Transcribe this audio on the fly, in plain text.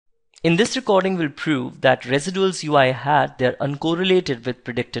In this recording, we'll prove that residuals ui hat, they're uncorrelated with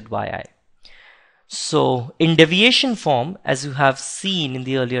predicted yi. So in deviation form, as you have seen in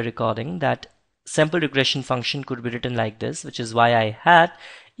the earlier recording, that sample regression function could be written like this, which is yi hat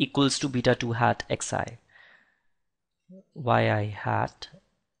equals to beta 2 hat xi. Yi hat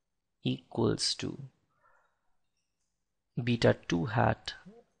equals to beta 2 hat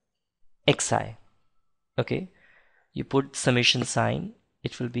xi. Okay, you put summation sign,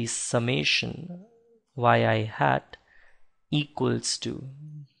 it will be summation yi hat equals to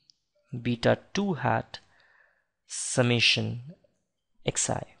beta 2 hat summation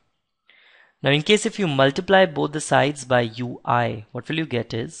xi. Now in case if you multiply both the sides by ui, what will you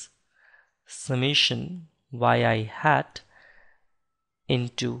get is summation yi hat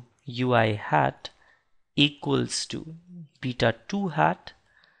into ui hat equals to beta 2 hat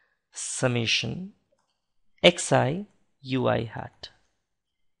summation xi ui hat.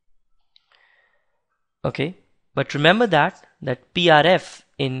 Okay, but remember that PRF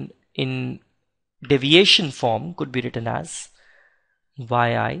in deviation form could be written as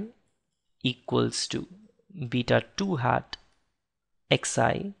yi equals to beta 2 hat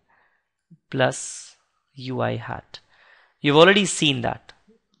xi plus ui hat. You've already seen that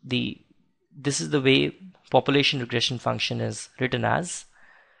this is the way population regression function is written as.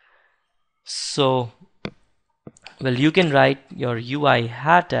 So, well, you can write your ui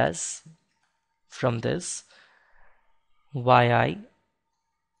hat as, from this, yi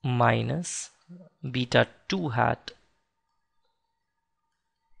minus beta 2 hat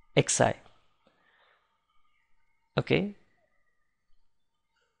xi. Okay,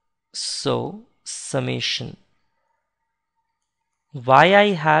 so summation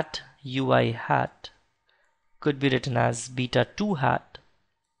yi hat ui hat could be written as beta 2 hat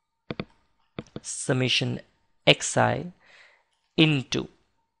summation xi into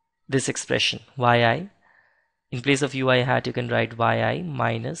this expression yi. In place of ui hat, you can write yi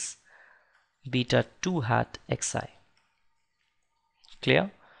minus beta 2 hat xi.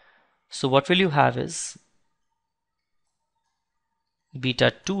 Clear? So what will you have is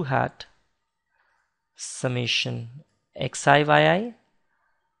beta 2 hat summation xi yi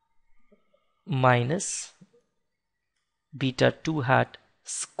minus beta 2 hat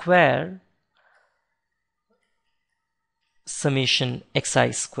square summation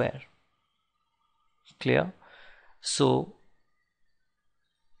xi square. Clear? So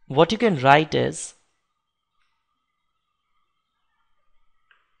what you can write is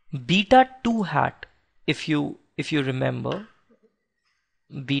beta 2 hat, if you remember,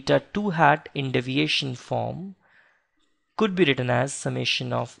 beta 2 hat in deviation form could be written as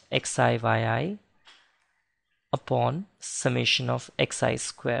summation of xi yi upon summation of xi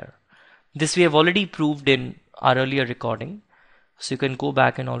square. This we have already proved in our earlier recording, so you can go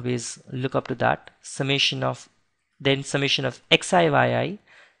back and always look up to that. Summation of xi yi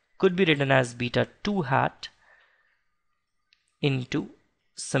could be written as beta 2 hat into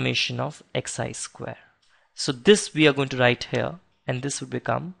summation of xi square. So this we are going to write here, and this would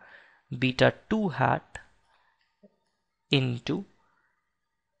become beta 2 hat into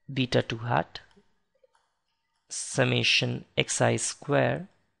beta 2 hat summation xi square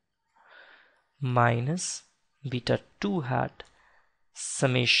minus beta 2 hat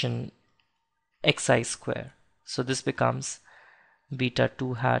summation xi square. So this becomes beta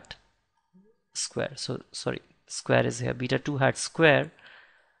 2 hat square. So sorry, square is here. Beta 2 hat square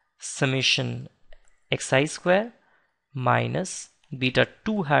summation xi square minus beta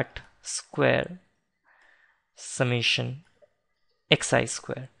 2 hat square summation xi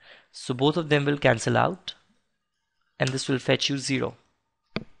square. So both of them will cancel out and this will fetch you 0.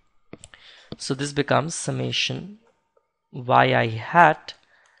 So this becomes summation yi hat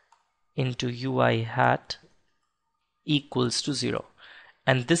into ui hat equals to 0.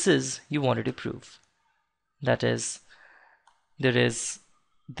 And this is you wanted to prove. That is, there is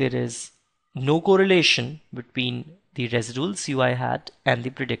no correlation between the residuals ui hat and the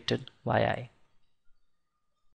predicted yi.